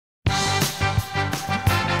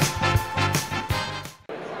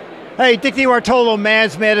Hey, Dick DeBartolo,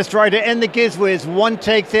 Man's Maddest Writer, and the GizWiz, One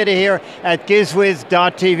Take Theater here at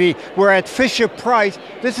GizWiz.TV. We're at Fisher-Price.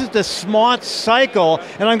 This is the SmartCycle,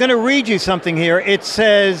 and I'm going to read you something here. It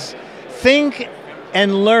says, think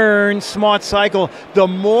and learn SmartCycle. The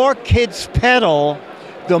more kids pedal,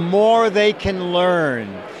 the more they can learn.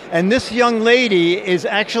 And this young lady is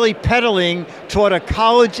actually pedaling toward a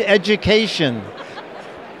college education.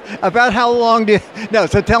 About how long do you, no,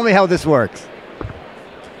 so tell me how this works.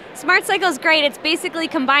 SmartCycle is great. It's basically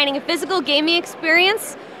combining a physical gaming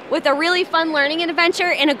experience with a really fun learning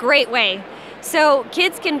adventure in a great way. So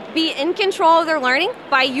kids can be in control of their learning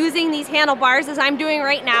by using these handlebars as I'm doing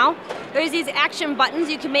right now. There's these action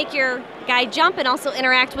buttons. You can make your guy jump and also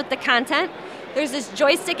interact with the content. There's this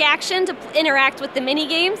joystick action to interact with the mini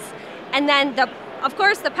games. And then, of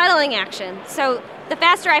course, the pedaling action. So the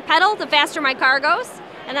faster I pedal, the faster my car goes.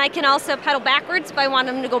 And I can also pedal backwards if I want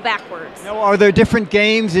them to go backwards. Now, are there different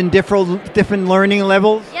games in different learning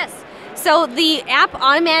levels? Yes. So the app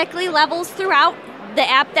automatically levels throughout. The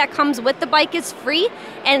app that comes with the bike is free,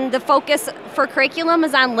 and the focus for curriculum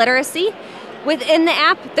is on literacy. Within the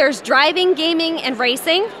app, there's driving, gaming, and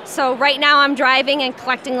racing. So right now I'm driving and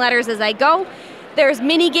collecting letters as I go. There's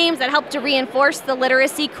mini games that help to reinforce the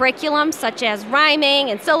literacy curriculum, such as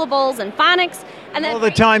rhyming and syllables and phonics. And then all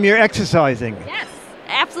the time you're exercising. Yes.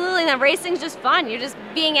 Absolutely, and then racing's just fun. You're just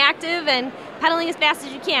being active and pedaling as fast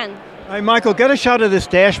as you can. All right, Michael, get a shot of this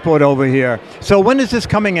dashboard over here. So when is this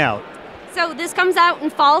coming out? So this comes out in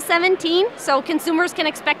fall 17, so consumers can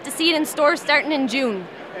expect to see it in stores starting in June.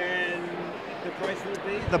 And the price will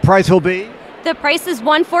be? The price will be? The price is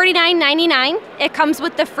 $149.99. It comes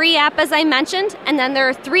with the free app, as I mentioned, and then there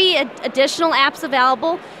are 3 additional apps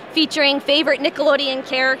available featuring favorite Nickelodeon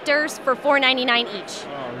characters for $4.99 each.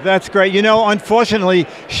 Oh, that's great. You know, unfortunately,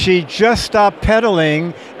 she just stopped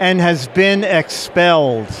pedaling and has been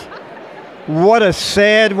expelled. What a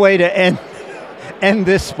sad way to end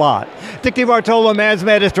this spot. Dick DeBartolo, Man's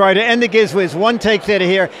Maddest Writer, and the GizWiz, One Take Theater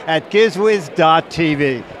here at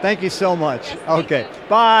GizWiz.TV. Thank you so much. Okay,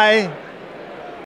 bye.